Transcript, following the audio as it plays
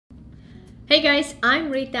Hey guys,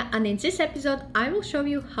 I'm Rita, and in this episode I will show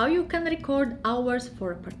you how you can record hours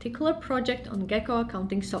for a particular project on Gekko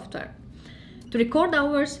accounting software. To record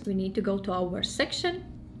hours, we need to go to Hours section,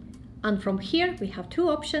 and from here we have two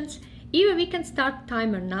options. Either we can start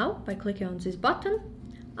timer now by clicking on this button,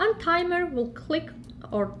 and timer will click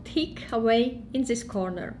or tick away in this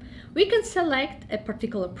corner. We can select a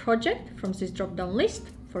particular project from this drop-down list.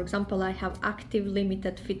 For example, I have active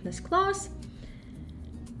limited fitness class,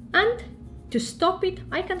 and to stop it,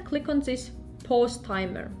 I can click on this pause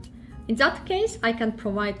timer. In that case, I can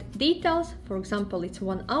provide details. For example, it's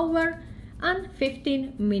 1 hour and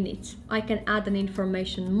 15 minutes. I can add an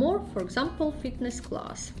information more, for example, fitness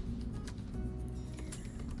class.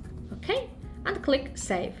 Okay, and click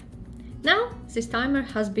save. Now this timer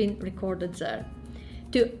has been recorded there.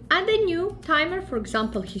 To add a new timer, for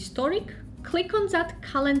example, historic, click on that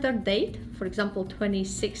calendar date, for example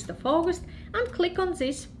 26th of August, and click on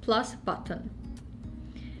this plus button.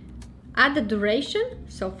 Add the duration,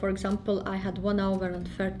 so for example I had 1 hour and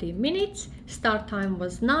 30 minutes, start time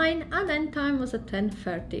was 9 and end time was at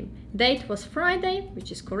 10:30. Date was Friday,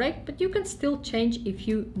 which is correct, but you can still change if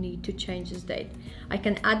you need to change this date. I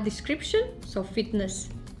can add description, so fitness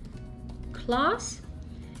class.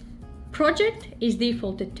 Project is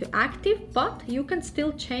defaulted to active, but you can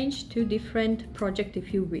still change to different project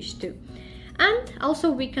if you wish to. And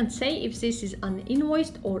also we can say if this is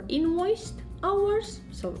uninvoiced or invoiced hours.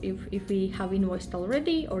 So if we have invoiced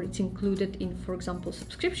already or it's included in, for example,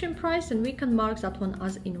 subscription price, then we can mark that one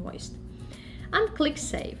as invoiced. And click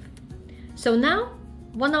save. So now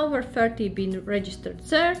 1 hour 30 been registered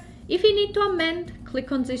there. If you need to amend,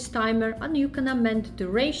 click on this timer and you can amend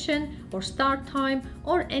duration or start time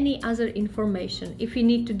or any other information. If you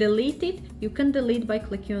need to delete it, you can delete by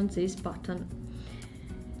clicking on this button.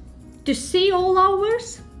 To see all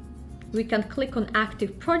hours, we can click on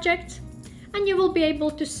active projects and you will be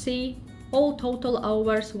able to see all total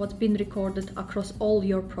hours, what's been recorded across all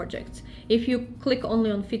your projects. If you click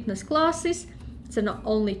only on fitness classes, then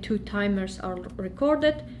only 2 timers are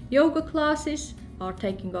recorded. Yoga classes are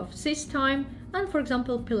taking off this time, and for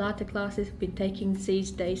example Pilates classes have been taking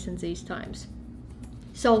these days and these times.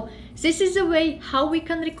 So this is a way how we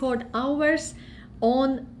can record hours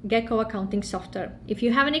on Gekko accounting software. If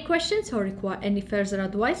you have any questions or require any further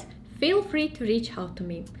advice, feel free to reach out to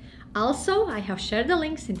me. Also, I have shared the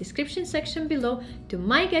links in the description section below to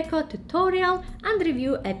my Gekko tutorial and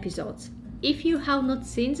review episodes. If you have not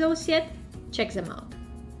seen those yet, check them out.